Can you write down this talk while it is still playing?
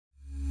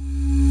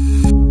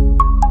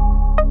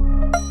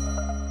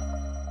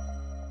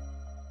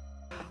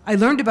I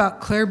learned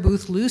about Claire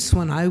Booth Luce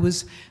when I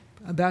was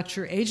about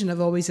your age, and I've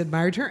always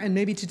admired her. And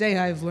maybe today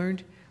I've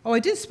learned, oh, I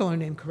did spell her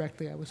name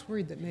correctly. I was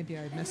worried that maybe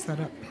I had messed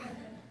that up.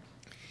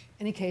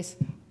 In any case,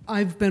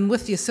 I've been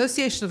with the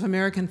Association of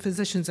American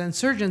Physicians and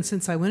Surgeons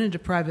since I went into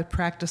private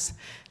practice,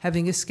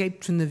 having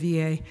escaped from the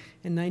VA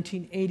in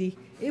 1980.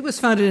 It was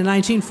founded in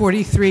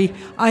 1943.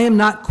 I am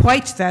not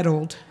quite that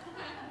old.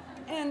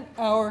 And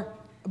our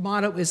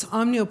motto is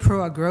Omnio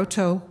Pro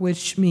Agroto,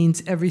 which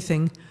means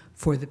everything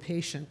for the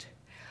patient.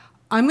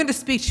 I'm going to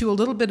speak to you a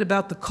little bit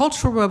about the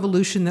cultural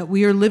revolution that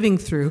we are living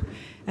through,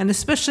 and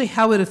especially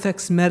how it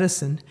affects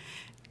medicine,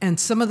 and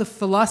some of the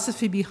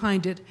philosophy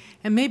behind it,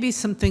 and maybe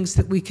some things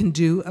that we can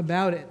do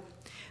about it.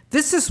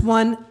 This is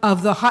one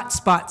of the hot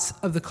spots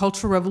of the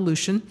Cultural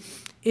Revolution.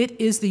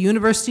 It is the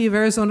University of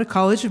Arizona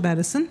College of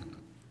Medicine.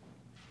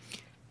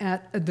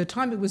 At the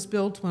time it was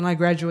built, when I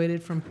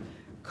graduated from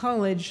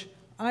college,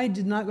 I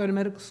did not go to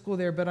medical school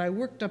there, but I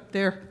worked up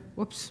there,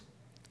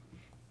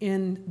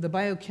 in the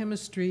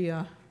biochemistry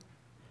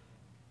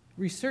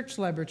research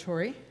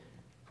laboratory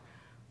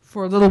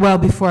for a little while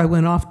before I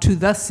went off to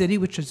the city,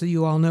 which, as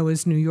you all know,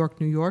 is New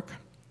York, New York.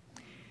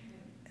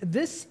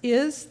 This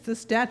is the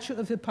statue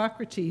of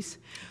Hippocrates,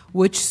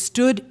 which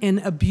stood in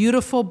a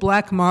beautiful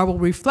black marble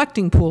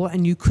reflecting pool,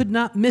 and you could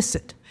not miss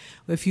it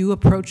if you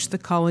approached the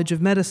College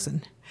of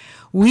Medicine.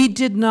 They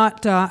did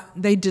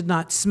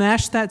not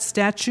smash that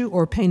statue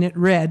or paint it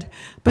red,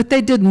 but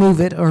they did move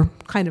it or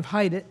kind of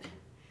hide it.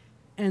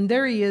 And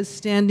there he is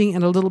standing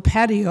in a little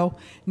patio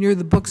near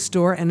the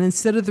bookstore, and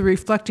instead of the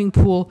reflecting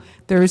pool,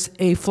 there's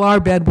a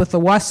flower bed with a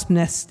wasp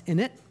nest in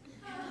it.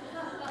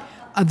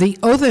 The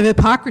Oath of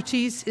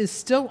Hippocrates is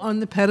still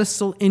on the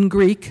pedestal in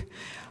Greek,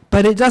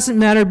 but it doesn't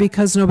matter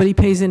because nobody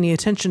pays any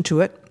attention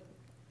to it.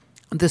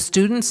 The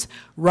students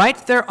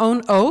write their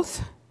own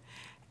oath,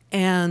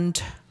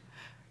 and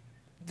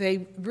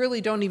they really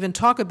don't even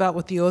talk about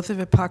what the Oath of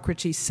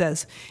Hippocrates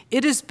says.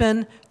 It has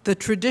been the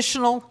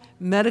traditional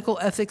medical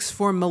ethics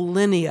for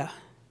millennia.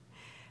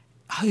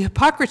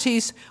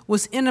 Hippocrates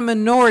was in a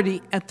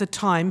minority at the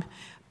time.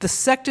 The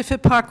sect of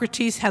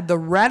Hippocrates had the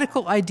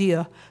radical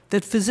idea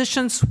that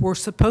physicians were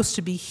supposed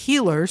to be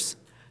healers,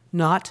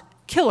 not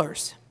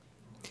killers.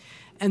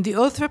 And the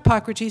Oath of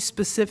Hippocrates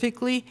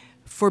specifically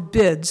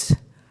forbids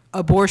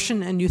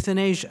abortion and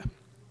euthanasia.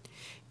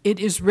 It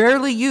is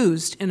rarely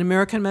used in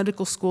American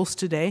medical schools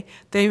today.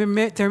 There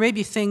may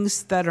be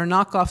things that are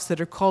knockoffs that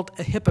are called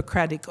a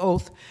Hippocratic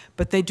oath,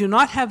 but they do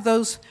not have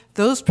those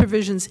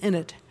provisions in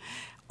it.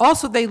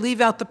 Also, they leave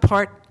out the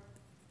part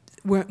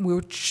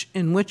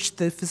in which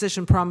the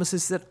physician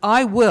promises that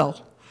I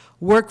will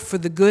work for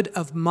the good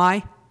of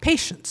my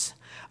patients,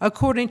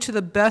 according to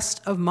the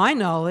best of my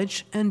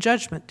knowledge and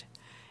judgment.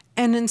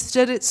 And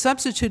instead it's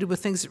substituted with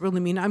things that really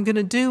mean I'm going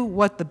to do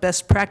what the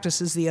best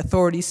practices the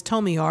authorities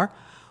tell me are,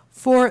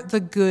 for the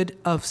good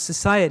of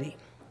society.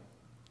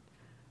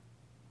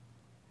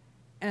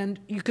 And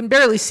you can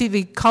barely see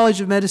the College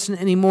of Medicine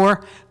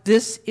anymore.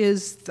 This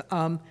is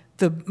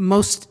the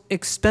most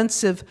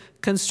expensive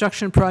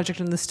construction project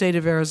in the state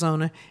of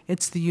Arizona.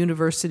 It's the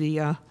University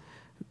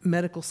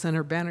Medical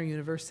Center, Banner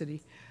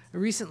University. I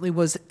recently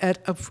was at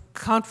a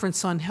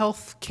conference on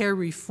health care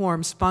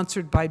reform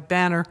sponsored by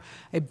Banner,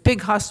 a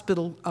big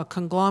hospital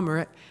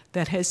conglomerate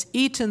that has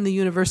eaten the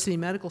University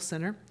Medical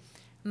Center.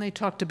 And they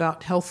talked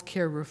about health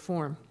care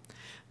reform.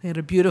 They had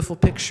a beautiful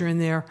picture in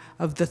there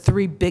of the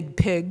three big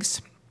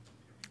pigs,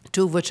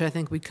 two of which I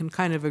think we can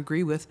kind of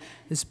agree with,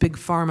 is Big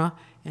Pharma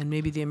and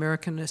maybe the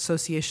American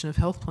Association of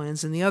Health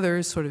Plans, and the other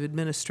is sort of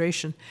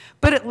administration.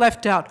 But it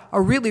left out a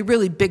really,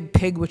 really big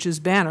pig, which is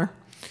Banner,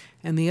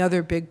 and the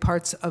other big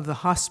parts of the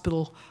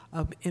hospital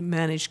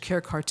managed care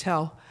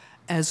cartel,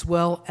 as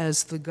well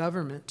as the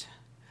government.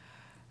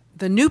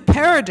 The new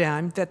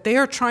paradigm that they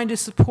are trying to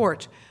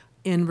support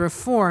in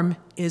reform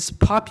is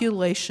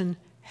population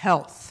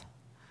health,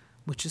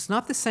 which is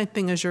not the same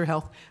thing as your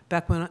health.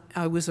 Back when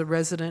I was a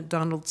resident,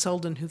 Donald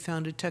Selden, who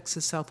founded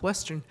Texas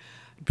Southwestern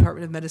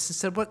Department of Medicine,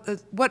 said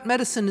what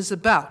medicine is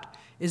about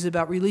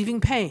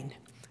relieving pain,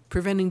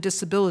 preventing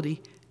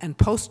disability, and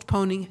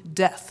postponing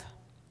death.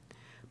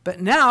 But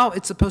now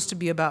it's supposed to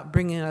be about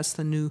bringing us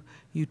the new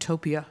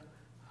utopia.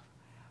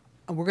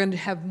 We're going to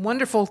have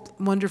wonderful,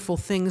 wonderful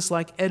things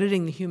like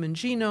editing the human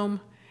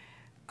genome.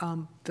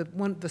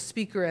 The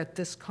speaker at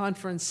this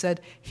conference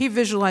said he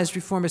visualized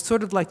reform as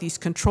sort of like these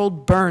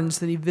controlled burns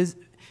that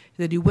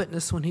he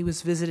witnessed when he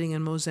was visiting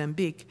in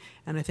Mozambique.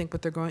 And I think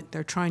what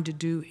they're trying to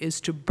do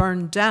is to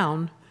burn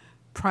down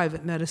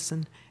private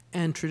medicine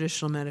and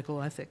traditional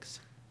medical ethics.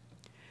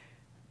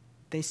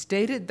 They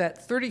stated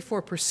that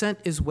 34%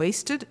 is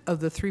wasted of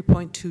the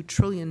 $3.2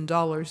 trillion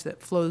that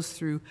flows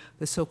through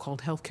the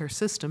so-called healthcare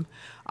system.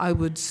 I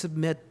would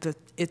submit that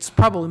it's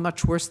probably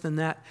much worse than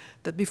that,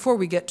 that before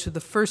we get to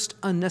the first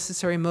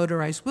unnecessary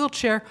motorized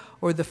wheelchair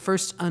or the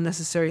first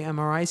unnecessary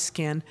MRI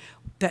scan,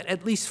 that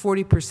at least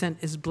 40%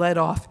 is bled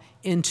off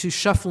into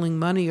shuffling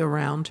money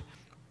around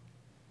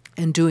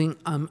and doing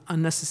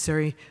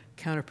unnecessary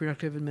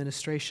counterproductive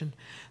administration.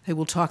 They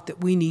will talk that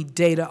we need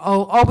data.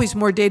 Oh, always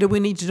more data. We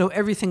need to know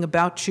everything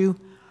about you.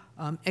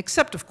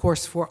 except, of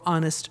course, for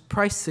honest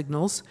price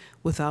signals,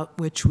 without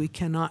which we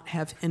cannot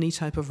have any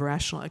type of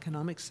rational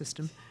economic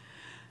system.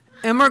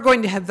 And we're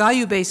going to have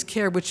value-based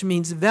care, which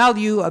means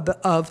value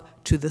of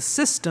to the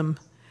system,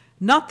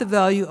 not the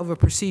value of a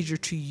procedure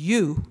to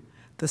you,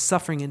 the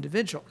suffering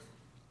individual.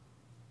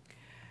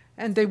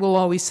 And they will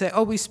always say,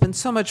 oh, we spend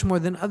so much more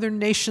than other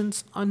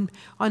nations on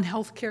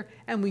health care,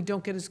 and we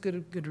don't get as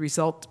good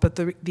results. But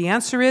the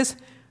answer is,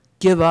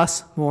 give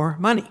us more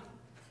money.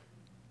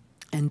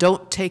 And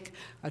don't take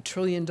 $1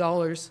 trillion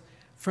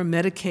from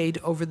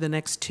Medicaid over the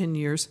next 10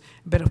 years.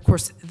 But of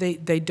course, they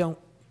don't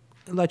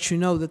let you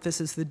know that this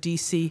is the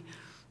DC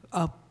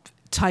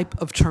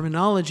type of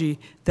terminology,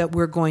 that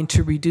we're going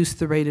to reduce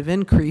the rate of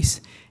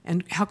increase.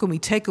 And how can we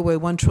take away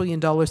 $1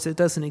 trillion that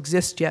doesn't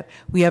exist yet?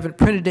 We haven't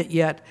printed it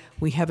yet,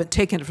 we haven't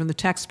taken it from the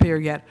taxpayer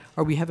yet,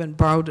 or we haven't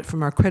borrowed it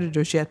from our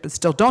creditors yet, but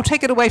still, don't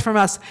take it away from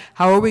us.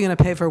 How are we going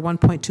to pay for a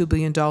 $1.2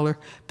 billion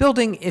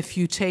building if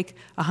you take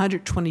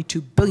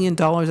 $122 billion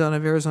out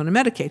of Arizona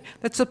Medicaid?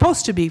 That's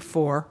supposed to be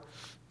for,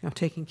 you know,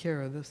 taking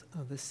care of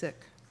the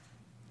sick.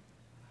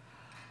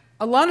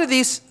 A lot of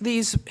these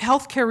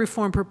healthcare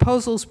reform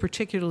proposals,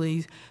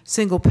 particularly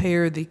single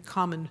payer, the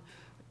common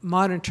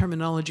modern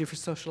terminology for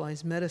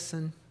socialized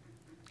medicine,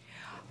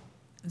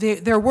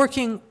 they're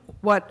working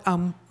what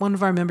one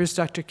of our members,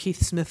 Dr.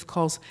 Keith Smith,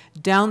 calls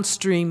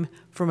downstream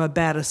from a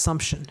bad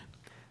assumption.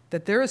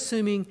 That they're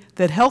assuming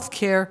that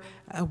healthcare,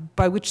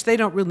 by which they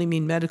don't really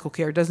mean medical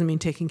care, it doesn't mean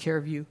taking care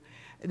of you,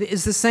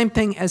 is the same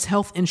thing as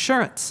health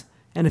insurance.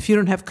 And if you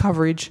don't have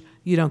coverage,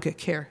 you don't get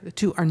care. The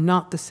two are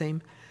not the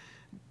same.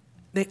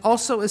 They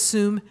also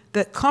assume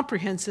that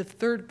comprehensive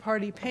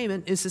third-party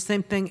payment is the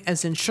same thing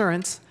as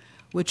insurance,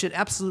 which it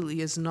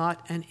absolutely is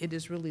not, and it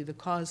is really the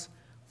cause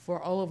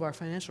for all of our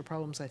financial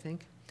problems, I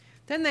think.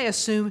 Then they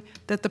assume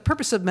that the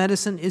purpose of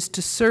medicine is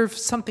to serve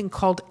something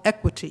called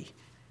equity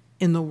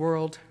in the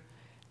world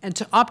and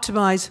to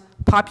optimize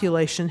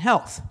population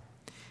health.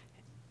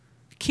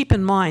 Keep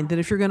in mind that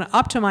if you're going to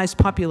optimize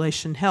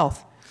population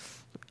health,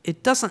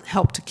 it doesn't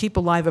help to keep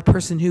alive a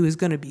person who is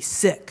going to be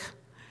sick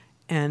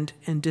and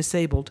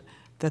disabled,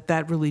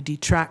 that really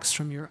detracts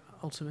from your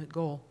ultimate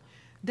goal.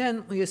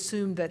 Then we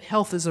assume that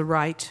health is a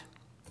right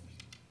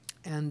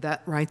and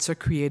that rights are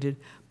created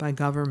by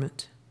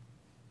government.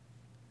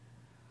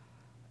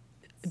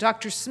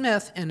 Dr.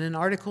 Smith, in an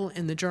article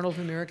in the Journal of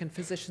American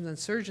Physicians and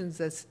Surgeons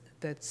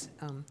that's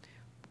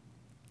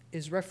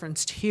is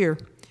referenced here,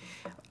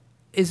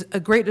 is a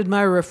great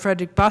admirer of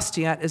Frédéric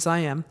Bastiat, as I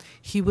am.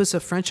 He was a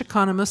French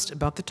economist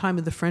about the time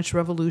of the French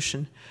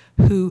Revolution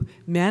who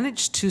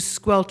managed to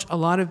squelch a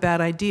lot of bad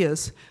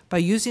ideas by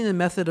using the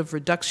method of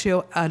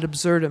reductio ad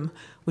absurdum,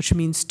 which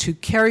means to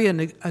carry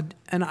an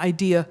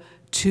idea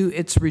to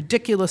its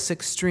ridiculous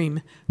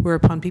extreme,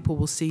 whereupon people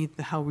will see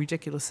how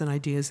ridiculous an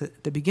idea is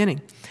at the beginning.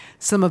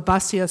 Some of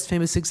Bastiat's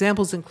famous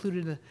examples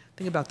included a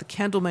thing about the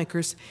candle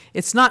makers.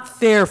 It's not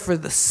fair for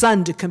the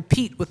sun to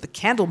compete with the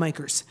candle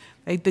makers.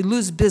 They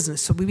lose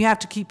business, so we have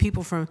to keep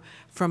people from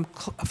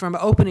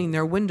opening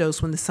their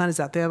windows when the sun is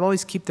out. They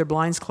always keep their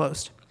blinds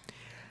closed.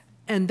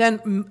 And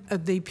then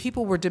the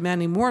people were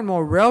demanding more and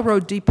more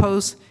railroad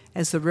depots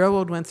as the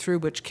railroad went through,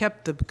 which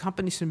kept the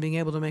companies from being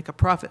able to make a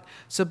profit.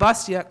 So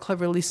Bastiat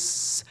cleverly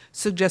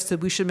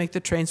suggested we should make the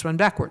trains run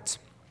backwards.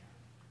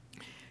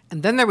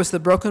 And then there was the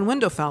broken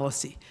window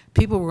fallacy.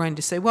 People were going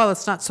to say, well,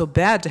 it's not so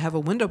bad to have a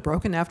window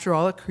broken. After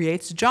all, it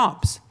creates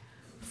jobs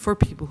for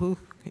people who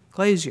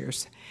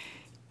glaziers.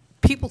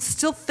 People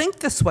still think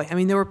this way. I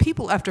mean, there were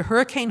people after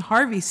Hurricane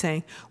Harvey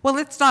saying, well,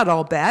 it's not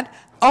all bad.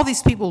 All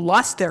these people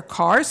lost their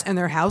cars and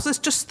their houses.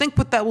 Just think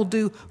what that will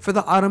do for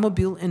the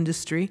automobile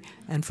industry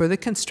and for the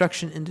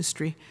construction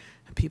industry.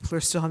 And people are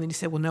still having to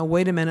say, well, no,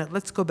 wait a minute.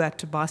 Let's go back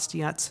to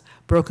Bastiat's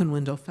broken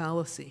window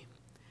fallacy.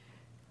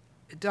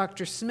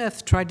 Dr.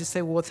 Smith tried to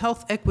say, well, with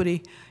health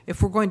equity,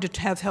 if we're going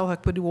to have health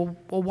equity, well,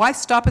 why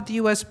stop at the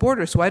U.S.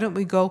 borders? Why don't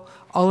we go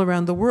all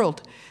around the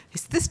world?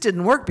 This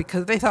didn't work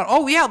because they thought,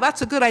 oh, yeah,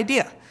 that's a good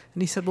idea.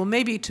 And he said, well,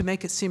 maybe to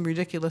make it seem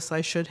ridiculous, I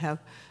should have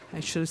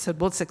said,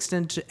 well, let's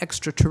extend to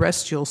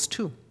extraterrestrials,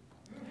 too.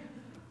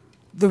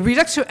 The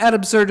reductio ad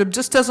absurdum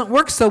just doesn't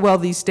work so well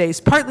these days,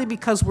 partly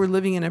because we're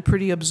living in a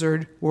pretty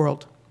absurd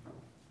world,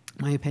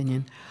 in my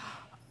opinion.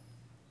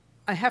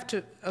 I have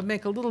to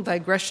make a little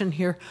digression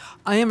here.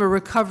 I am a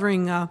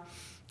recovering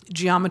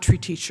geometry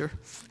teacher.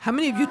 How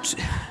many of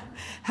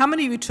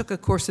you took a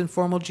course in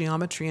formal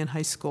geometry in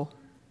high school?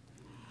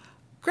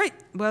 Great.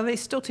 Well, they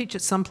still teach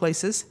it some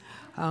places.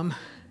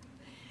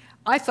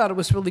 I thought it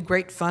was really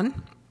great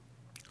fun.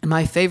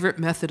 My favorite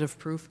method of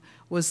proof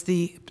was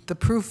the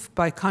proof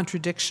by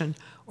contradiction,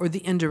 or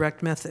the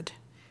indirect method.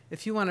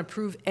 If you want to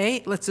prove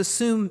A, let's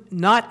assume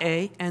not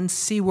A and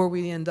see where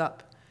we end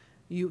up.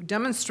 You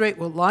demonstrate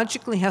what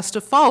logically has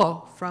to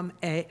follow from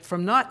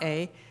not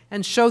A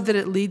and show that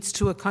it leads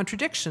to a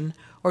contradiction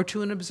or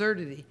to an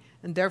absurdity,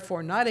 and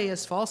therefore not A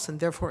is false and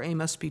therefore A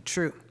must be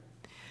true.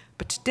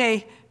 But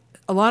today,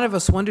 a lot of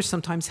us wonder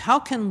sometimes, how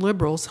can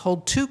liberals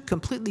hold two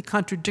completely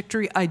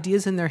contradictory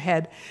ideas in their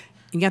head,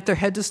 and yet their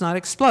head does not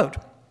explode?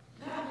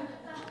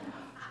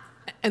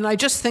 And I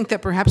just think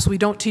that perhaps we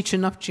don't teach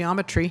enough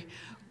geometry,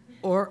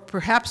 or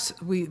perhaps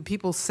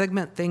people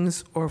segment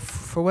things, or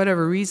for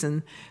whatever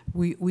reason,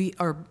 we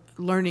are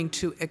learning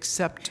to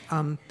accept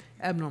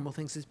abnormal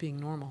things as being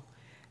normal.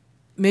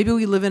 Maybe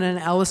we live in an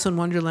Alice in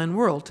Wonderland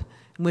world,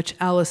 in which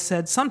Alice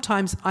said,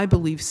 sometimes I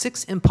believe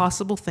 6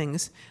 impossible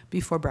things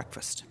before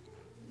breakfast.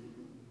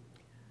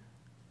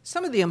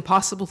 Some of the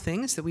impossible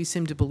things that we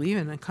seem to believe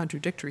in, and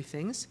contradictory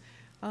things,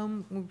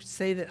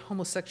 say that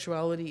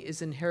homosexuality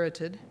is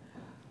inherited,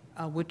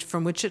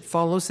 from which it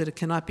follows that it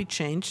cannot be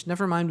changed.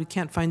 Never mind, we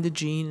can't find the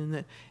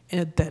gene,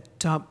 and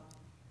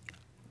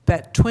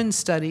that twin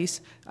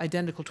studies,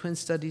 identical twin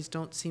studies,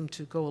 don't seem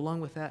to go along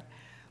with that.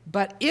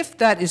 But if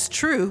that is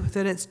true,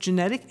 that it's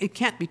genetic, it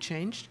can't be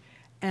changed,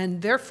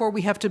 and therefore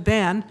we have to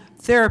ban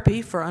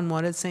therapy for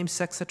unwanted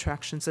same-sex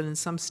attractions. And in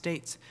some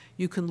states,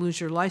 you can lose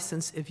your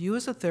license if you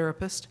as a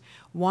therapist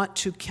want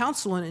to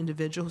counsel an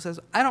individual who says,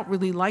 I don't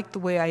really like the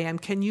way I am,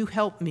 can you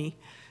help me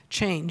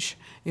change?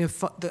 If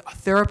the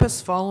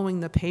therapist following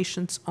the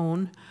patient's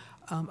own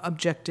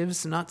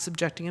objectives, not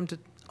subjecting him to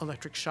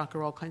electric shock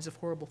or all kinds of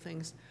horrible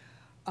things,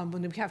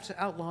 when we have to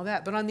outlaw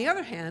that. But on the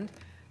other hand,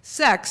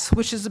 sex,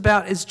 which is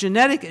about as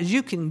genetic as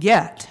you can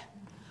get,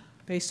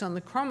 based on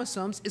the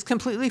chromosomes, is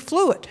completely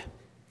fluid.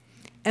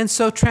 And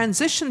so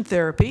transition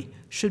therapy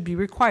should be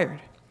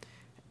required.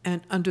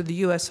 And under the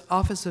U.S.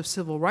 Office of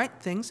Civil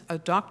Rights things, a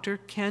doctor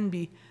can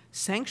be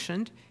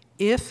sanctioned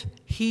if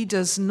he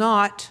does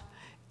not,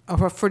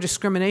 or for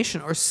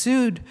discrimination, or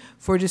sued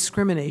for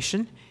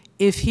discrimination,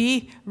 if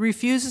he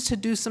refuses to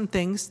do some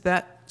things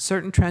that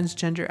certain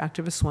transgender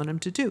activists want him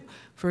to do.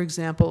 For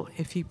example,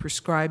 if he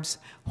prescribes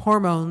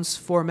hormones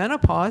for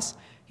menopause,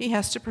 he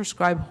has to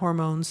prescribe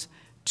hormones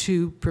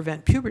to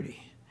prevent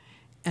puberty.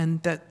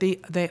 And that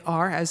they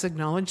are, as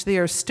acknowledged, they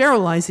are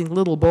sterilizing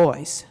little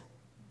boys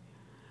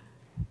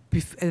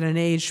at an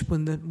age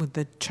when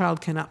the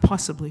child cannot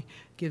possibly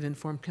give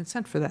informed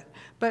consent for that.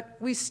 But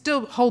we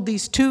still hold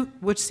these two,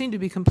 which seem to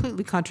be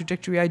completely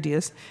contradictory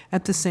ideas,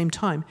 at the same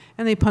time,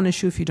 and they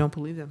punish you if you don't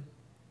believe them.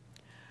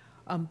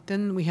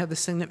 Then we have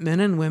this thing that men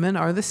and women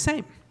are the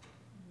same.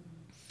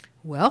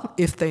 Well,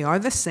 if they are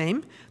the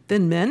same,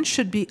 then men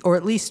should be, or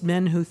at least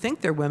men who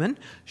think they're women,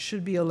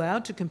 should be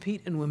allowed to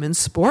compete in women's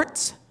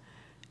sports,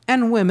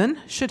 and women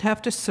should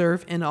have to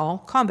serve in all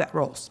combat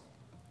roles.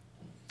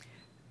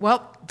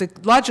 Well, the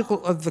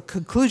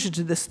conclusion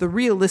to this, the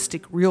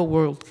realistic,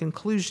 real-world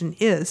conclusion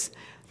is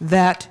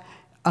that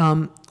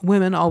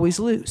women always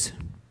lose,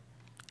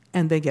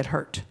 and they get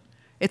hurt.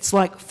 It's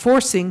like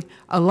forcing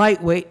a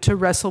lightweight to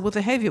wrestle with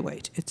a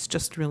heavyweight. It's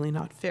just really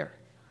not fair.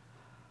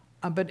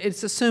 But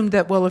it's assumed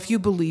that, well, if you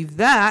believe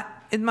that,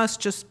 it must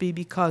just be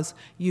because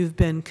you've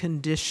been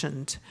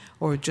conditioned,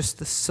 or just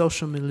the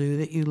social milieu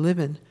that you live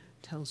in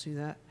tells you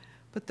that.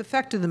 But the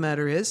fact of the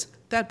matter is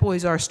that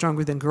boys are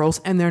stronger than girls,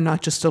 and they're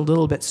not just a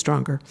little bit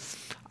stronger.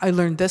 I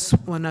learned this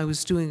when I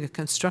was doing a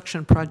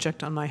construction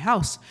project on my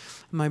house.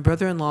 My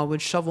brother-in-law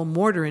would shovel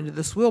mortar into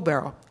this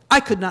wheelbarrow.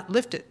 I could not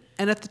lift it,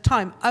 and at the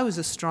time, I was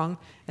as strong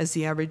as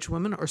the average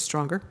woman, or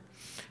stronger.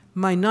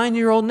 My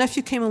 9-year-old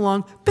nephew came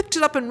along, picked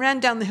it up, and ran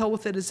down the hill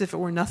with it as if it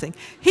were nothing.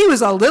 He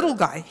was a little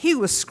guy. He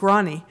was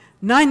scrawny.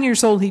 9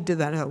 years old, he did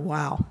that. I thought,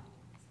 wow.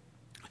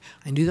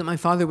 I knew that my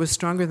father was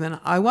stronger than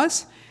I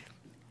was,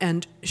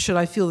 and should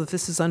I feel that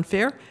this is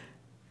unfair?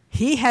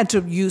 He had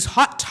to use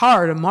hot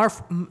tar to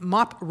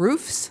mop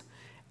roofs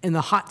in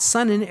the hot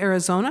sun in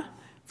Arizona,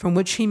 from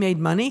which he made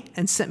money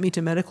and sent me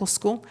to medical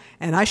school,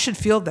 and I should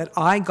feel that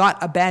I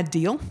got a bad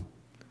deal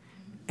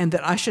and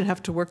that I should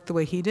have to work the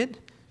way he did?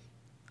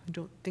 I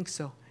don't think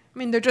so. I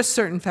mean, there are just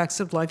certain facts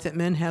of life that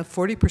men have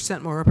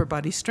 40% more upper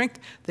body strength.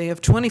 They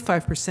have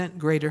 25%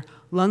 greater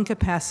lung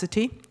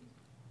capacity.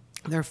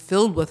 They're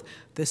filled with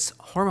this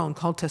hormone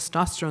called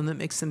testosterone that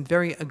makes them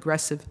very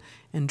aggressive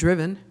and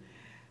driven.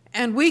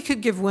 And we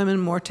could give women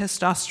more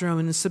testosterone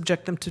and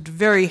subject them to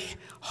very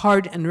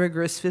hard and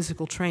rigorous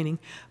physical training.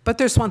 But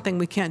there's one thing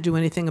we can't do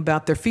anything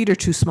about. Their feet are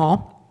too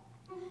small.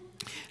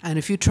 And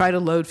if you try to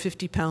load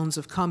 50 pounds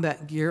of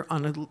combat gear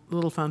on a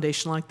little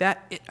foundation like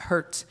that, it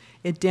hurts.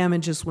 It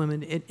damages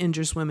women. It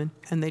injures women.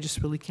 And they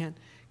just really can't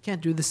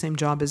do the same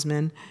job as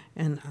men.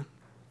 And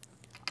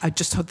I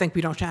just think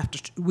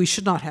we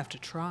should not have to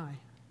try.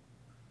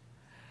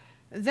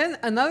 Then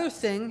another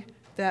thing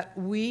that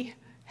we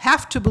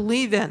have to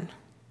believe in,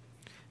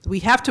 we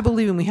have to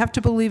believe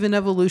in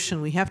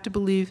evolution, we have to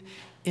believe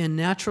in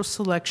natural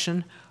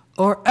selection,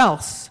 or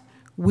else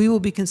we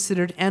will be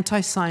considered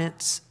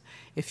anti-science.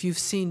 If you've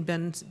seen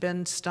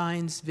Ben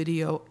Stein's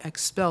video,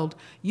 Expelled,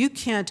 you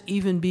can't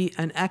even be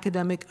an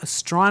academic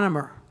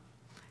astronomer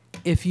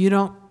if you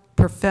don't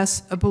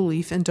profess a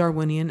belief in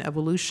Darwinian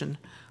evolution,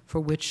 for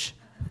which,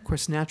 of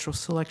course, natural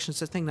selection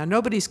is a thing. Now,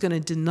 nobody's going to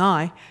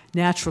deny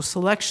natural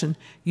selection.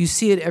 You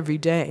see it every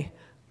day.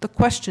 The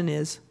question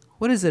is,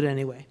 what is it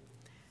anyway?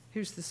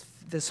 Here's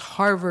this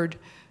Harvard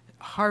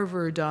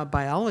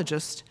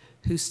biologist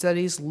who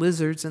studies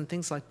lizards and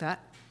things like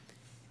that.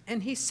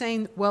 And he's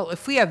saying, well,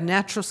 if we have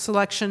natural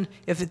selection,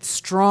 if it's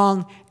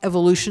strong,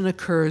 evolution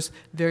occurs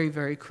very,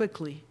 very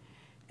quickly.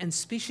 And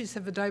species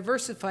have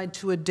diversified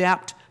to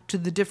adapt to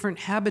the different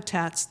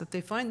habitats that they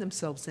find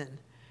themselves in.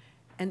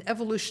 And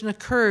evolution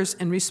occurs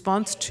in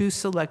response to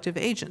selective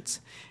agents.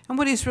 And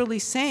what he's really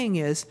saying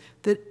is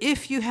that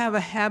if you have a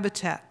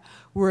habitat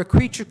where a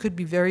creature could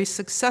be very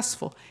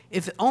successful,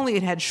 if only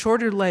it had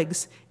shorter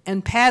legs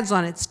and pads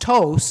on its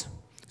toes,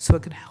 so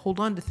it could hold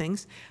on to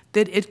things,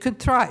 that it could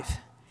thrive.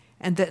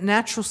 And that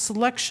natural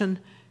selection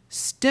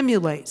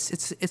stimulates.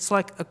 It's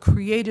like a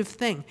creative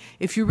thing.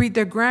 If you read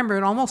their grammar,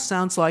 it almost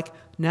sounds like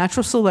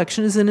natural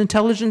selection is an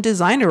intelligent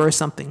designer or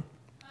something.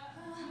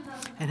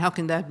 And how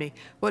can that be?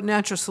 What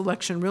natural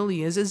selection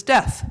really is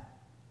death.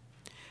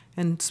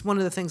 And it's one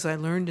of the things I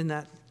learned in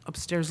that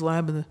upstairs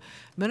lab in the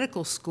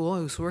medical school. I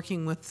was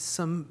working with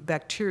some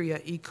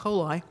bacteria, E.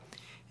 coli,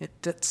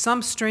 that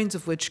some strains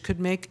of which could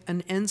make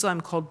an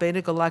enzyme called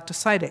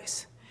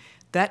beta-galactosidase.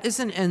 That is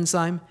an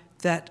enzyme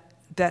that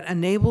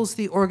enables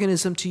the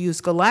organism to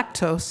use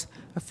galactose,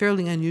 a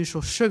fairly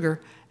unusual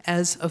sugar,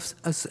 as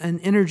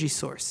an energy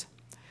source.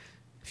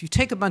 If you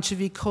take a bunch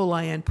of E.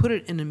 coli and put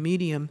it in a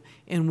medium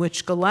in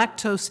which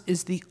galactose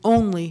is the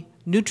only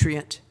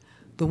nutrient,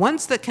 the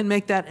ones that can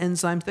make that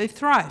enzyme, they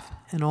thrive,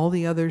 and all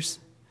the others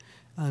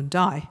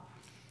die.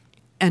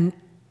 And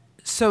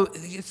so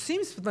it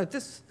seems like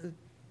this,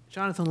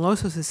 Jonathan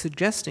Losos is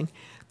suggesting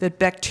that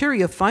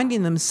bacteria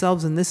finding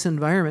themselves in this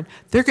environment,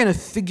 they're going to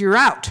figure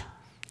out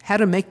how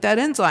to make that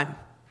enzyme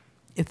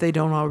if they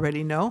don't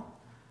already know.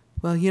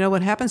 Well, you know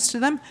what happens to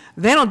them?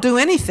 They don't do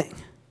anything.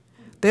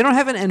 They don't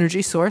have an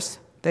energy source.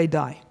 They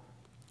die.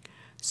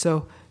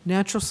 So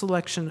natural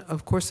selection,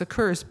 of course,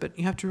 occurs, but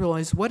you have to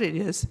realize what it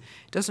is.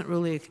 It doesn't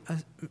really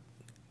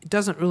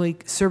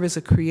serve as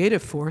a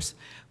creative force,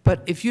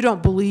 but if you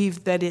don't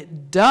believe that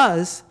it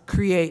does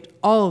create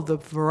all of the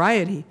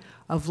variety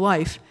of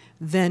life,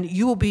 then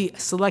you will be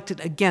selected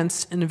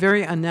against in a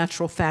very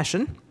unnatural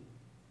fashion,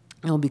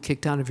 and will be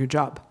kicked out of your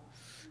job.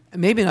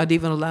 And maybe not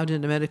even allowed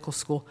into medical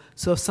school.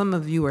 So if some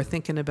of you are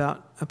thinking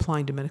about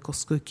applying to medical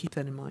school, keep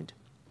that in mind.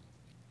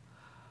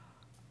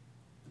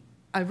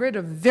 I read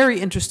a very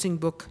interesting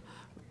book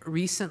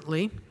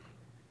recently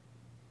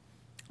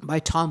by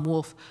Tom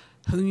Wolfe,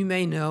 whom you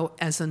may know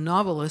as a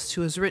novelist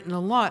who has written a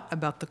lot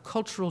about the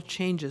cultural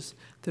changes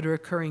that are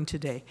occurring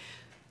today.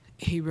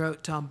 He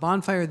wrote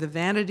Bonfire of the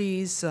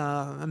Vanities,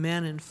 A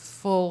Man in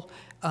Full,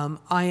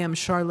 I Am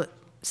Charlotte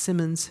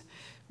Simmons.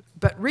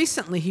 But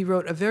recently he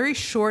wrote a very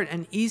short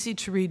and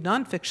easy-to-read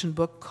nonfiction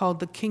book called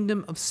The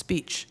Kingdom of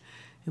Speech,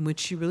 in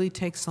which he really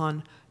takes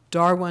on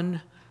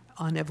Darwin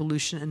on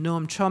evolution and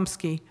Noam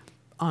Chomsky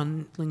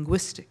on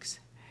linguistics.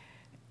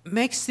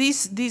 Makes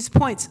these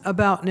points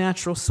about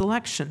natural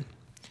selection,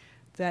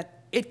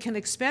 that it can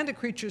expand a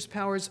creature's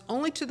powers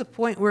only to the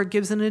point where it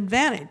gives an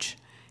advantage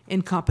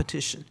in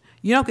competition.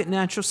 You don't get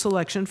natural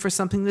selection for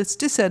something that's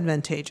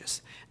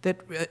disadvantageous, that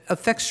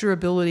affects your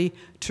ability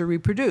to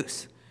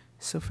reproduce.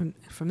 So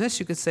from this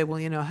you could say, well,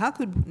 you know, how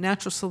could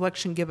natural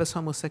selection give us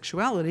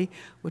homosexuality,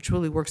 which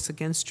really works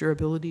against your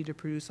ability to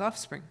produce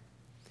offspring?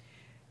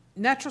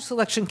 Natural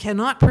selection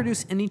cannot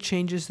produce any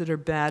changes that are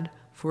bad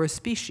for a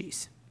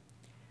species.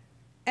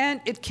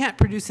 And it can't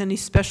produce any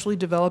specially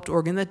developed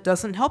organ that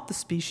doesn't help the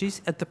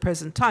species at the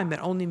present time,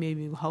 that only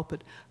maybe will help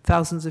it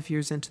thousands of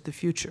years into the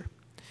future.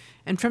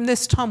 And from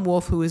this, Tom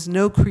Wolfe, who is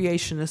no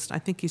creationist, I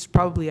think he's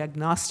probably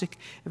agnostic,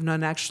 if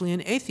not actually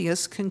an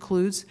atheist,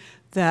 concludes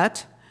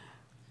that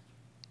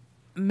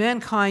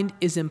mankind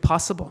is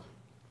impossible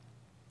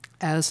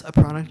as a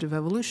product of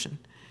evolution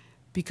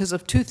because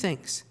of two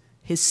things: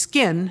 his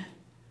skin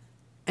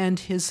and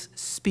his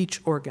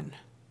speech organ.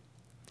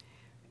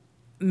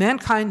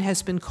 Mankind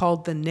has been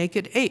called the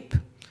naked ape.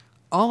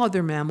 All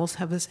other mammals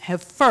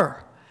have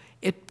fur.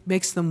 It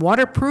makes them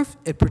waterproof,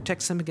 it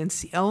protects them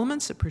against the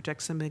elements, it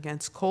protects them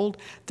against cold.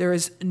 There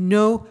is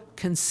no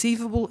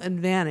conceivable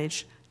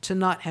advantage to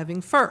not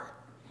having fur.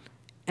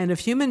 And if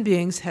human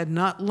beings had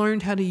not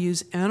learned how to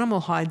use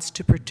animal hides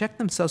to protect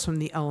themselves from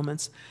the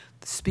elements,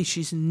 the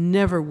species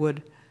never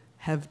would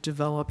have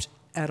developed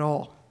at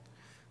all.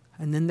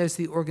 And then there's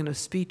the organ of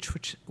speech,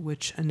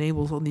 which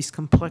enables all these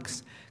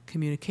complex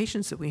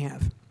communications that we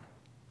have.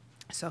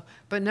 So,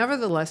 but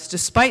nevertheless,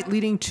 despite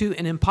leading to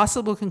an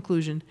impossible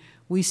conclusion,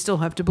 we still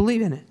have to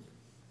believe in it.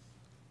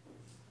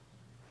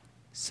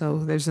 So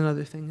there's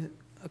another thing,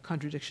 a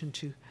contradiction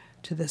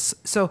to this.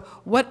 So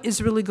what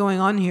is really going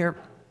on here?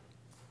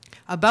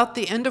 About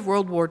the end of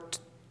World War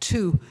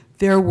II,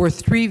 there were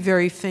three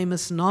very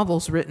famous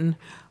novels written.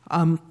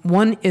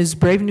 One is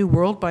Brave New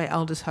World by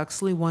Aldous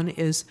Huxley. One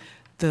is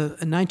the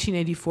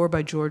 1984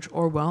 by George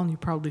Orwell, and you're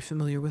probably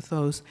familiar with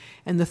those.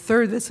 And the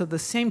third that's of the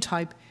same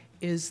type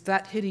is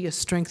That Hideous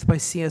Strength by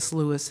C.S.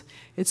 Lewis.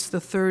 It's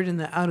the third in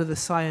the Out of the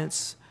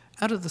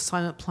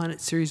Silent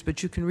Planet series,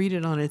 but you can read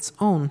it on its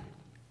own.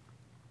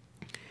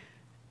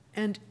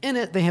 And in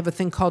it, they have a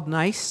thing called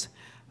NICE,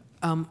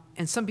 and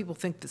some people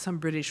think that some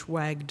British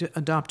wag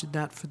adopted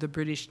that for the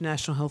British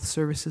National Health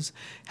Service's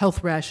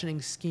health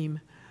rationing scheme,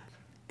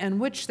 in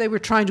which they were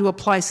trying to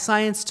apply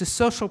science to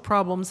social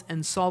problems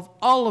and solve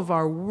all of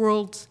our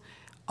world's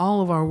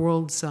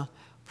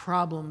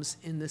problems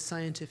in the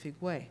scientific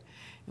way.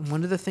 And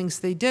one of the things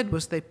they did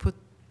was they put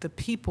the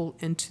people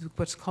into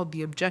what's called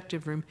the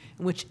objective room,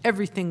 in which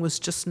everything was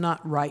just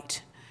not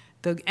right.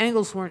 The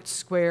angles weren't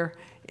square,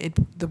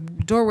 the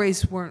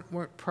doorways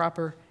weren't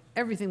proper,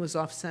 everything was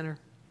off-center.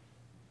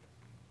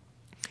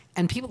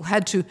 And people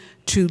had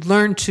to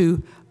learn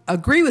to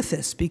agree with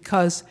this,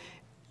 because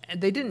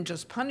they didn't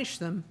just punish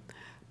them,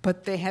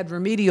 but they had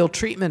remedial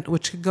treatment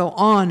which could go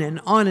on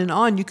and on and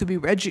on. You could be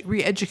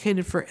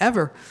re-educated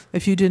forever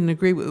if you didn't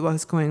agree with what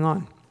was going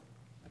on.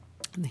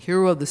 And the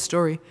hero of the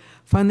story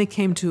finally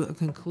came to a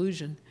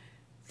conclusion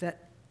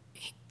that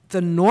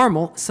the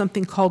normal,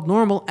 something called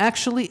normal,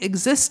 actually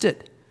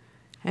existed.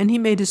 And he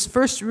made his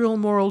first real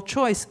moral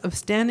choice of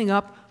standing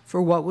up for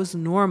what was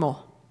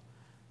normal,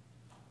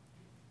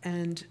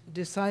 and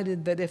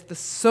decided that if the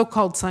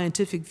so-called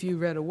scientific view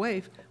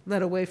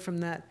led away from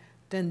that,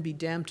 then be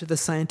damned to the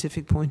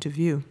scientific point of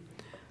view.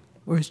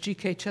 Whereas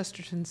G.K.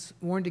 Chesterton's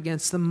warned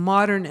against the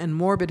modern and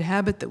morbid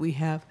habit that we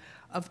have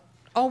of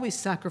always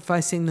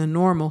sacrificing the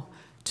normal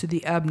to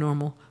the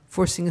abnormal,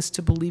 forcing us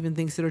to believe in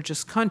things that are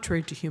just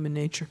contrary to human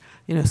nature,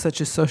 such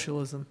as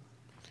socialism.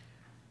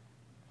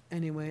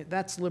 Anyway,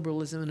 that's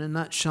liberalism in a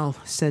nutshell,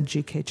 said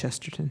G.K.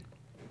 Chesterton.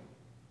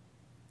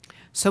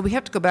 So we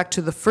have to go back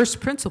to the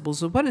first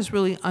principles of what is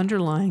really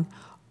underlying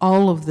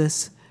all of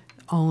this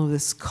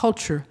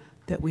culture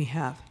that we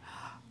have.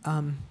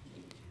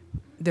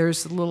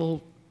 There's a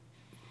little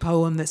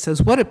poem that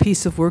says, "What a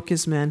piece of work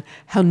is man,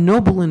 how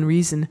noble in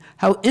reason,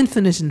 how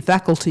infinite in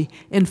faculty,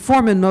 in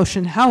form and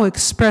motion, how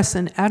express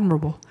and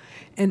admirable,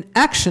 in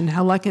action,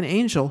 how like an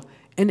angel,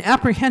 in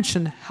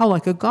apprehension, how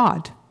like a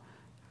god."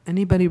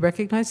 Anybody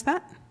recognize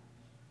that? It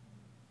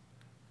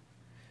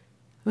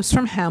was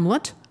from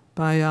Hamlet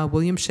by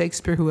William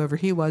Shakespeare, whoever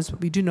he was, but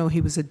we do know he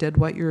was a dead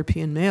white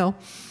European male.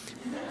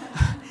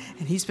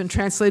 And he's been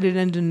translated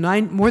into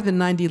more than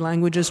 90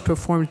 languages,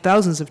 performed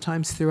thousands of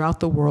times throughout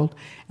the world,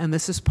 and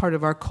this is part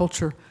of our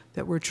culture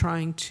that we're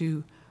trying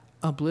to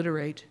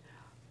obliterate.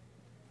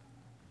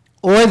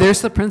 Or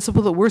there's the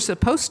principle that we're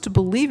supposed to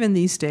believe in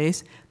these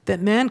days, that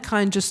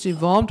mankind just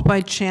evolved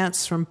by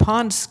chance from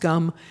pond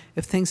scum.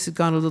 If things had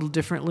gone a little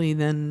differently,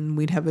 then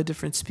we'd have a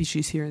different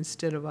species here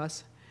instead of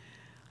us.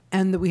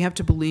 And that we have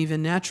to believe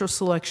in natural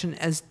selection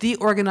as the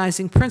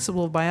organizing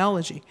principle of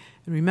biology.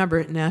 And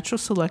remember, natural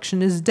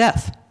selection is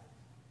death.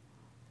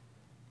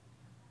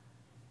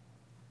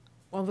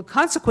 Well, the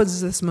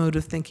consequences of this mode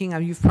of thinking,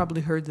 you've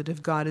probably heard that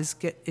if God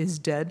is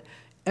dead,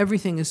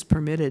 everything is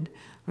permitted.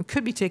 It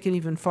could be taken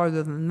even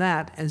farther than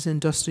that, as in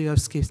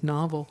Dostoevsky's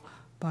novel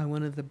by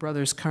one of the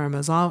brothers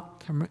Karamazov,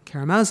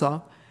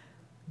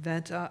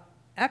 that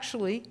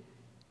actually,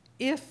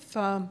 if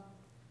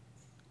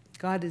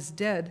God is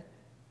dead,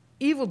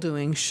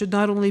 evildoing should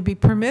not only be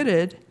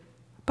permitted,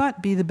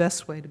 but be the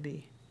best way to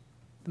be,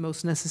 the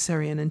most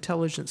necessary and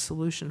intelligent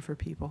solution for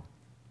people.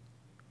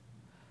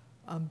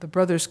 The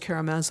brothers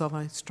Karamazov,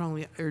 I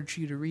strongly urge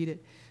you to read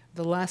it.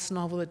 The last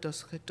novel that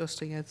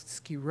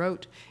Dostoevsky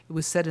wrote, it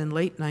was set in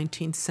late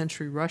 19th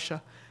century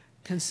Russia,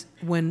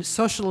 when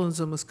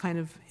socialism was kind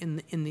of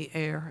in the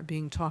air,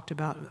 being talked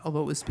about,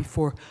 although it was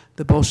before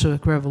the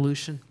Bolshevik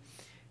Revolution,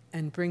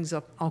 and brings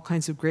up all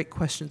kinds of great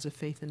questions of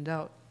faith and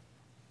doubt.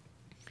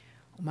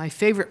 My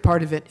favorite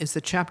part of it is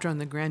the chapter on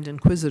the Grand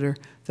Inquisitor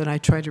that I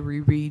try to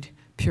reread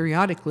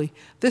periodically.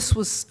 This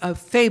was a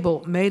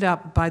fable made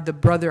up by the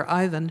brother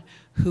Ivan,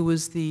 who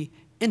was the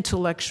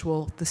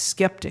intellectual, the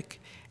skeptic.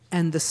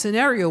 And the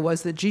scenario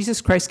was that Jesus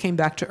Christ came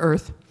back to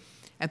earth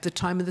at the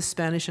time of the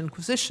Spanish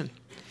Inquisition.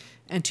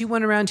 And he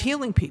went around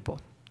healing people.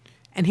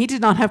 And he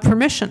did not have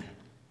permission.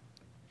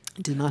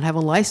 He did not have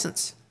a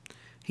license.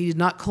 He did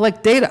not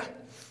collect data.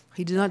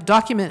 He did not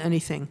document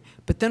anything.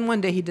 But then one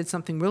day he did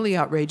something really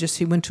outrageous.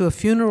 He went to a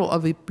funeral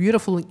of a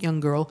beautiful young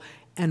girl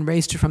and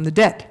raised her from the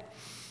dead.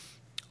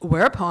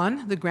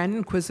 Whereupon the Grand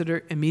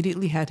Inquisitor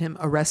immediately had him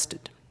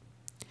arrested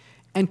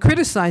and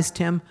criticized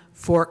him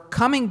for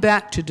coming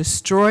back to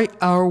destroy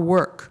our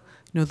work.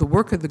 The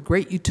work of the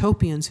great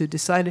utopians who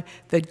decided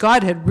that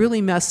God had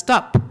really messed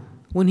up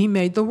when he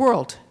made the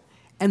world,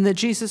 and that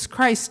Jesus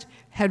Christ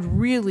had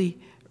really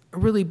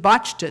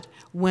botched it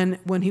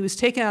when he was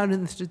taken out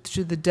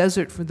into the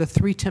desert for the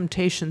 3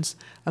 temptations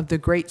of the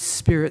great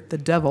spirit, the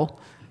devil.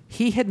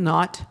 He had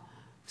not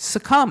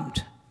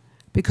succumbed,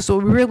 because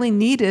what we really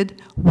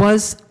needed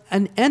was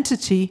an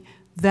entity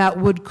that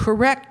would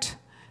correct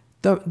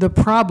the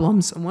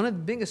problems. And one of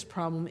the biggest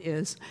problems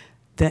is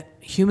that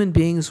human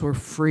beings were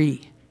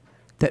free,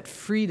 that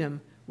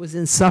freedom was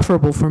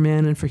insufferable for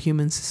man and for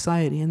human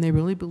society, and they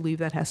really believe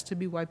that has to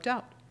be wiped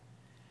out.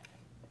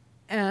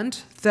 And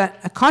that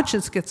a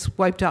conscience gets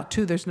wiped out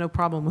too. There's no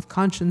problem with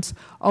conscience.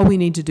 All we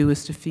need to do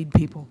is to feed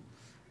people.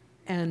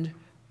 And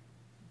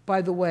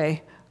by the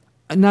way,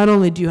 not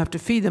only do you have to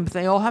feed them, but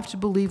they all have to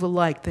believe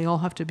alike. They all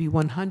have to be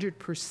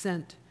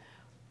 100%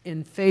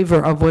 in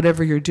favor of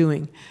whatever you're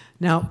doing.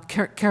 Now,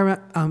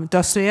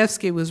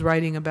 Dostoevsky was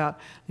writing about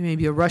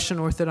maybe a Russian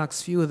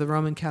Orthodox view of the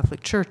Roman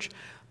Catholic Church,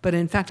 But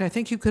in fact, I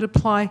think you could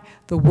apply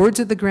the words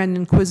of the Grand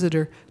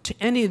Inquisitor to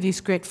any of these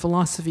great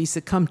philosophies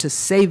that come to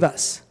save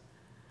us.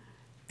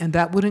 And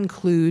that would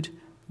include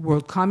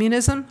world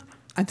communism.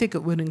 I think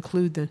it would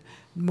include the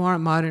more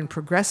modern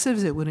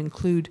progressives. It would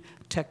include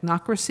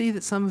technocracy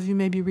that some of you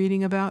may be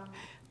reading about,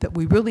 that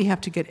we really have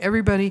to get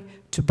everybody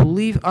to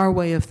believe our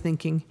way of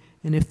thinking,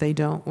 and if they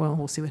don't, well,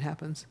 we'll see what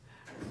happens.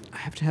 I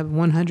have to have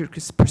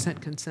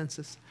 100%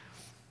 consensus.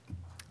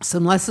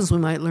 Some lessons we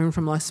might learn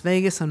from Las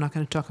Vegas. I'm not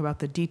going to talk about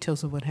the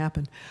details of what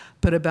happened,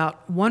 but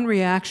about one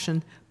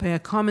reaction by a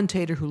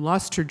commentator who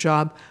lost her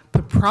job,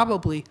 but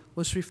probably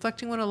was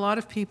reflecting what a lot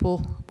of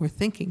people were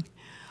thinking.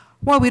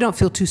 Well, we don't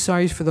feel too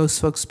sorry for those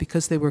folks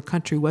because they were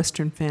country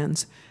western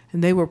fans,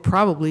 and they were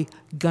probably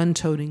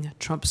gun-toting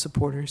Trump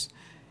supporters.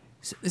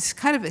 So it's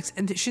kind of,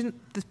 and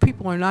the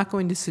people are not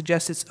going to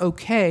suggest it's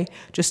okay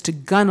just to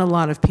gun a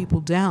lot of people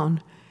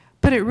down,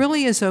 but it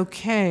really is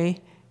okay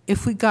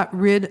if we got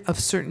rid of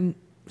certain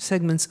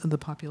segments of the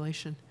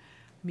population.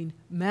 I mean,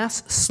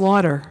 mass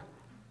slaughter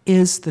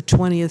is the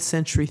 20th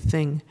century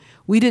thing.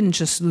 We didn't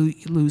just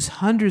lose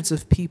hundreds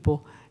of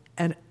people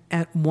at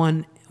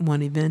one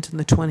event in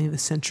the 20th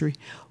century.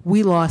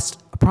 We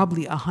lost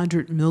probably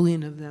 100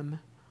 million of them.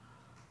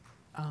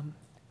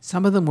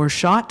 Some of them were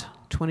shot,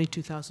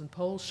 22,000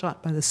 Poles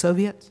shot by the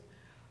Soviets.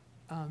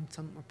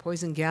 Some were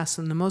poison gas,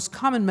 and the most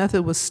common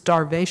method was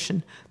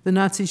starvation. The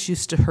Nazis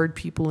used to herd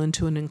people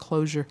into an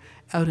enclosure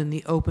out in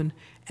the open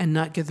and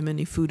not give them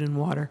any food and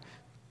water,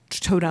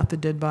 tote out the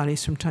dead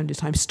bodies from time to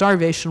time.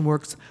 Starvation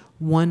works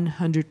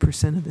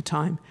 100% of the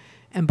time.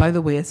 And by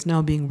the way, it's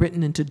now being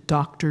written into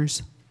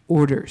doctors'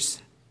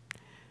 orders,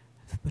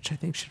 which I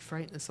think should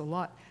frighten us a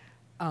lot.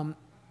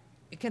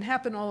 It can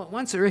happen all at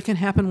once, or it can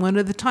happen one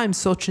at a time.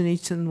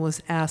 Solzhenitsyn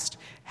was asked,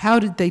 how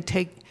did they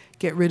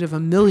get rid of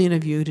 1 million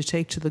of you to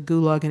take to the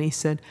Gulag? And he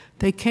said,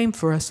 they came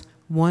for us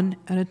one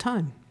at a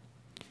time.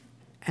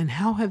 And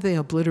how have they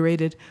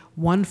obliterated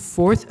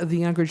 1/4 of the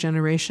younger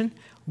generation?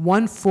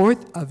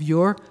 1/4 of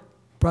your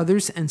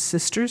brothers and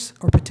sisters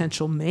or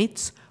potential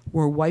mates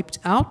were wiped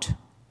out.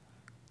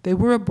 They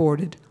were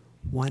aborted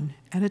one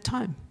at a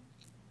time.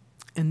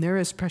 And there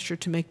is pressure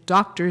to make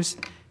doctors,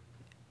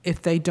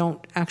 if they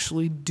don't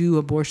actually do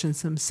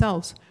abortions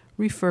themselves,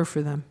 refer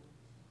for them.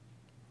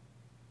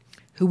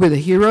 Who were the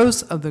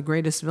heroes of the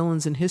greatest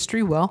villains in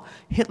history? Well,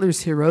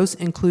 Hitler's heroes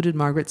included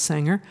Margaret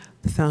Sanger,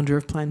 the founder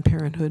of Planned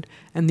Parenthood,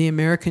 and the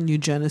American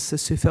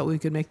eugenicists who felt we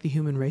could make the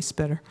human race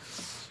better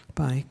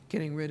by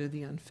getting rid of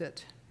the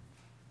unfit.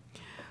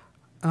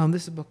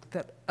 This is a book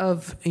that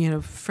of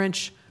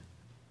French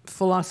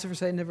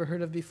philosophers I'd never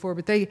heard of before,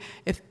 but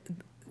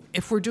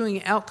if we're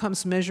doing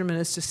outcomes measurement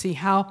as to see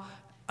how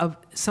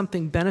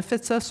something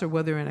benefits us or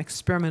whether an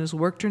experiment has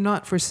worked or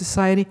not for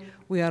society,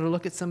 we ought to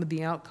look at some of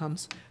the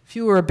outcomes.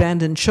 Fewer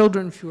abandoned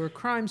children, fewer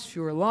crimes,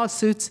 fewer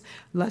lawsuits,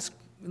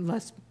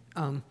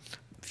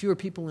 fewer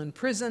people in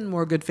prison,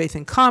 more good faith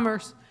in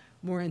commerce,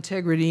 more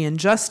integrity and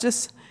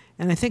justice.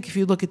 And I think if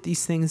you look at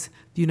these things,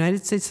 the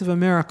United States of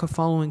America,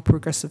 following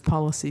progressive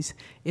policies,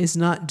 is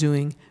not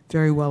doing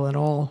very well at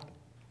all.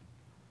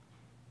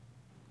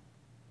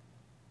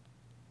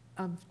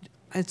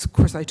 Of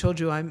course, I told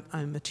you I'm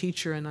a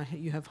teacher and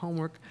you have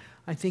homework.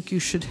 I think you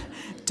should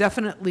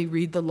definitely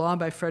read The Law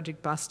by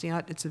Frederick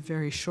Bastiat. It's a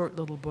very short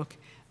little book,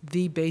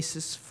 The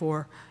Basis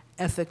for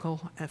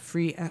Ethical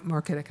Free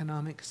Market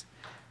Economics.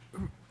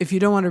 If you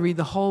don't want to read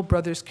the whole,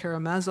 Brothers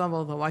Karamazov,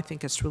 although I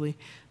think it's really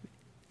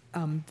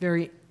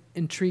very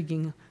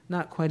intriguing,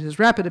 not quite as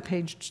rapid a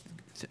page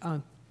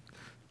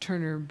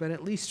turner, but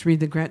at least read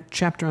the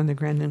chapter on the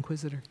Grand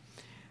Inquisitor.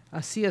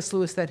 C.S.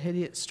 Lewis, That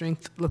Idiot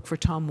Strength, look for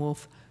Tom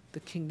Wolfe, The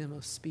Kingdom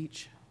of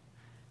Speech.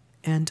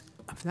 And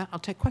after that, I'll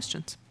take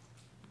questions.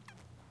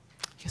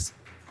 Yes.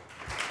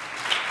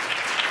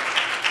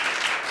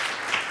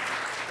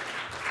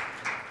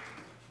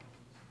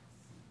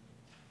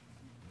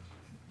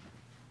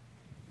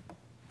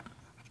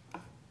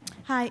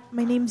 Hi,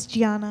 my name's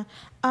Gianna.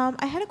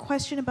 I had a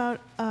question about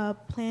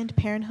Planned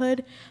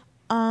Parenthood.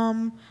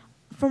 From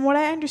what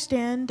I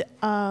understand,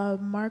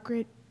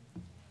 Margaret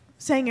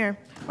Sanger,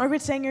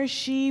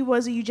 she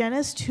was a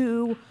eugenist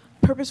who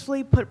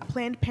purposefully put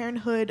Planned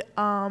Parenthood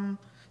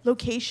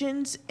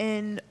locations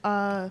in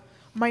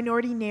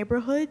minority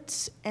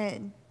neighborhoods,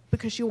 and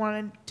because she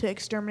wanted to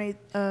exterminate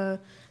the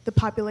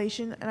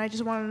population, and I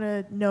just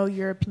wanted to know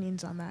your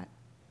opinions on that.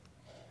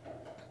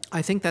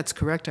 I think that's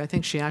correct. I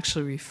think she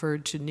actually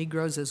referred to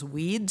Negroes as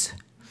weeds,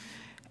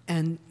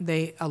 and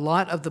a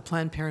lot of the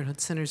Planned Parenthood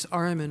centers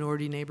are in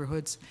minority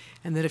neighborhoods,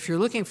 and that if you're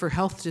looking for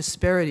health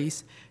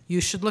disparities,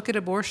 you should look at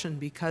abortion,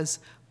 because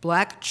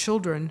black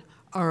children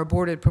are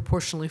aborted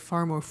proportionally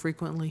far more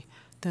frequently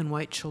than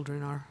white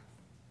children are.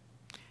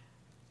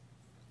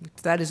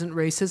 If that isn't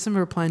racism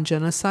or planned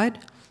genocide,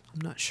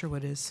 I'm not sure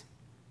what is.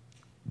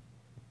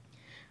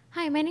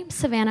 Hi, my name's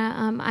Savannah.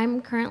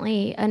 I'm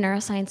currently a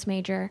neuroscience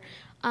major.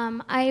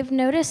 I've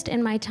noticed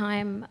in my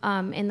time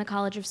in the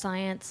College of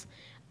Science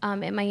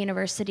at my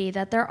university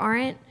that there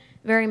aren't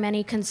very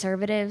many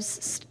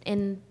conservatives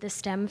in the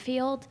STEM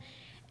field.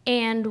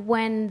 And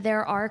when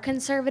there are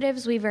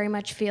conservatives, we very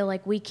much feel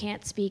like we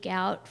can't speak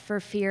out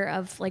for fear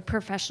of like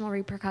professional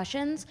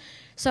repercussions.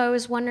 So I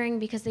was wondering,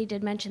 because they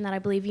did mention that I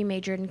believe you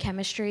majored in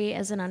chemistry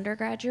as an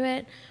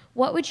undergraduate,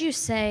 what would you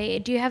say,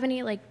 do you have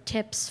any like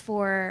tips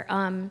for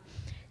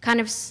kind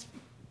of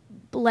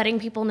letting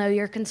people know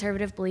your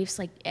conservative beliefs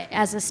like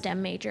as a STEM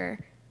major?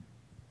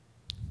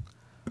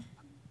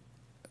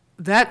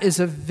 That is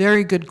a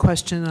very good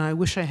question, and I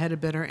wish I had a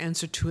better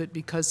answer to it,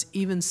 because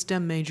even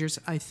STEM majors,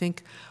 I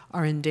think,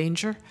 are in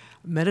danger.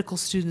 Medical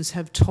students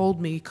have told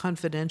me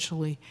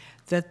confidentially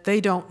that they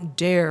don't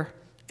dare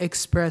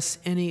express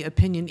any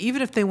opinion,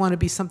 even if they want to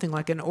be something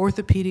like an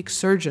orthopedic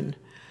surgeon.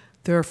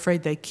 They're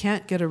afraid they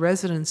can't get a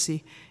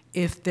residency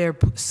if they're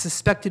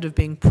suspected of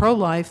being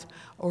pro-life,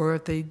 or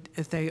if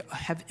they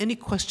have any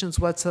questions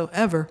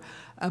whatsoever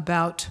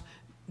about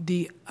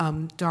the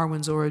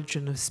Darwin's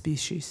origin of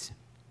species.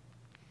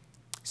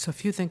 So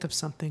if you think of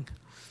something,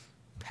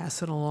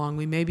 pass it along.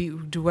 We maybe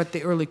do what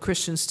the early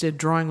Christians did,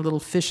 drawing little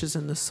fishes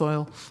in the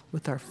soil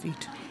with our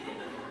feet.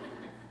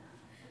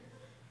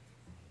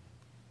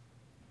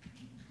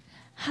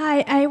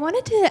 Hi, I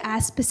wanted to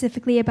ask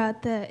specifically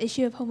about the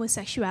issue of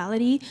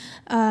homosexuality,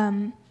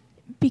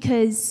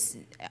 because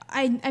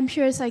I'm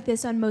sure it's like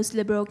this on most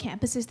liberal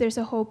campuses. There's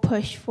a whole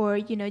push for,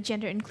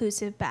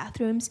 gender-inclusive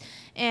bathrooms,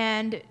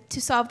 and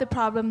to solve the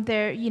problem,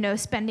 they're,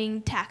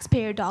 spending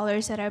taxpayer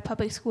dollars at our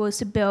public schools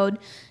to build,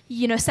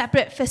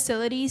 separate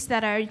facilities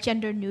that are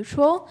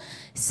gender-neutral.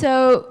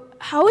 So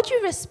how would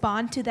you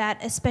respond to that,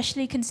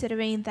 especially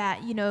considering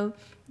that,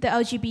 the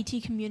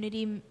LGBT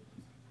community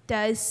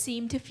does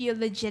seem to feel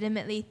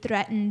legitimately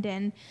threatened,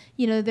 and,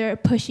 they're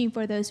pushing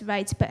for those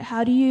rights, but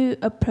how do you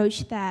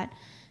approach that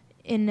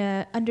in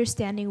an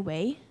understanding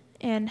way?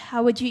 And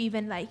how would you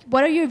even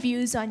what are your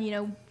views on,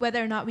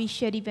 whether or not we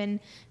should even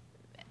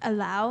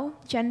allow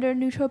gender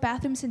neutral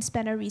bathrooms and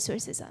spend our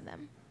resources on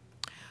them?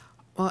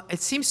 Well,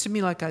 it seems to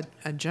me like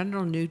a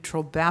gender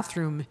neutral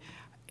bathroom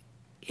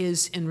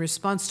is in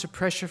response to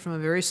pressure from a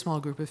very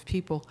small group of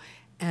people,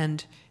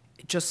 and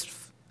it just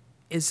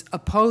is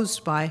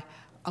opposed by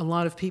a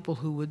lot of people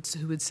who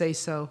would say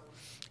so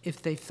if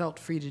they felt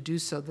free to do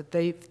so, that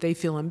they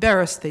feel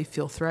embarrassed, they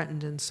feel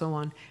threatened, and so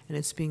on, and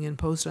it's being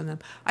imposed on them.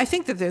 I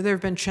think that there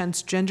have been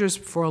transgenders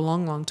for a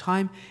long, long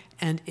time,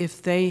 and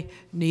if they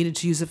needed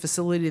to use a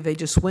facility, they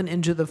just went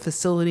into the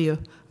facility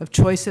of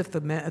choice. If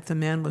the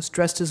man was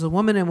dressed as a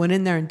woman and went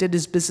in there and did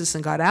his business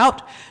and got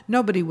out,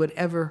 nobody would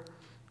ever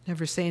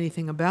say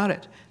anything about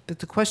it.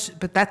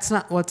 But that's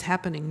not what's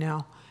happening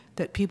now,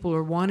 that people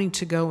are wanting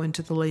to go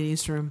into the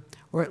ladies' room,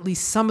 or at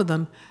least some of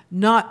them,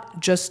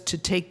 not just to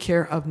take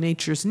care of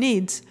nature's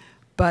needs,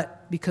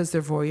 but because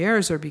they're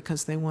voyeurs, or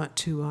because they want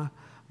to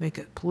make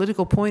a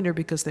political point, or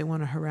because they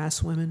want to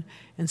harass women.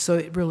 And so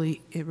it really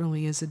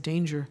is a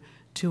danger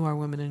to our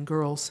women and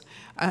girls.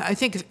 I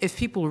think if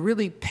people are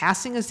really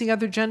passing as the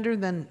other gender,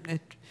 then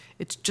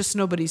it's just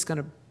nobody's going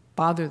to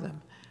bother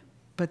them.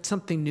 But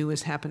something new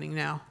is happening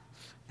now.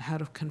 How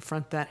to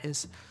confront that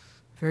is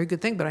a very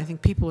good thing, but I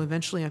think people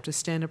eventually have to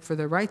stand up for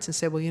their rights and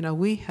say, well,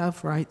 we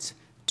have rights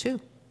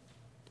too.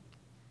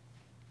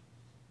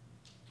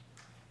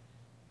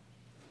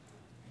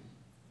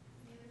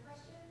 Any other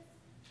questions?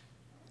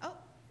 Oh.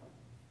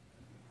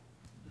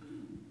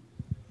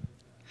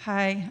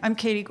 Hi, I'm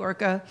Katie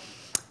Gorka.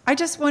 I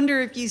just wonder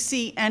if you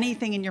see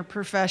anything in your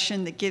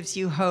profession that gives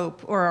you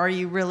hope, or are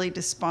you really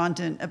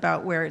despondent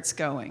about where it's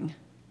going?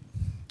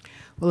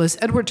 Well, as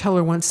Edward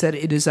Teller once said,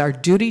 it is our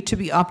duty to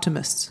be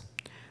optimists,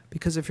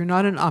 because if you're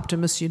not an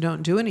optimist, you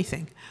don't do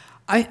anything.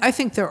 I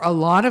think there are a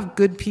lot of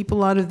good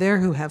people out of there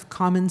who have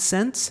common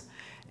sense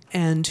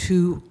and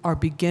who are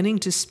beginning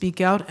to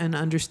speak out and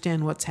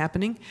understand what's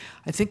happening.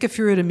 I think if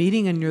you're at a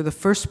meeting and you're the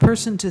first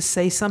person to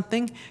say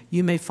something,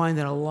 you may find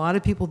that a lot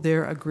of people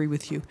there agree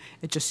with you.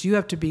 It's just you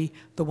have to be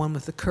the one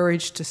with the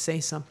courage to say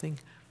something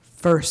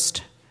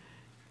first.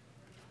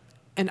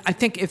 And I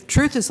think if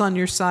truth is on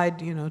your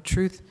side,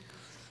 truth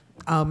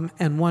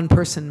and one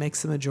person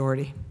makes the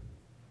majority.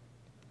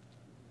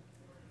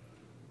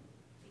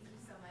 Thank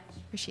you so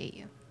much. Appreciate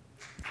you.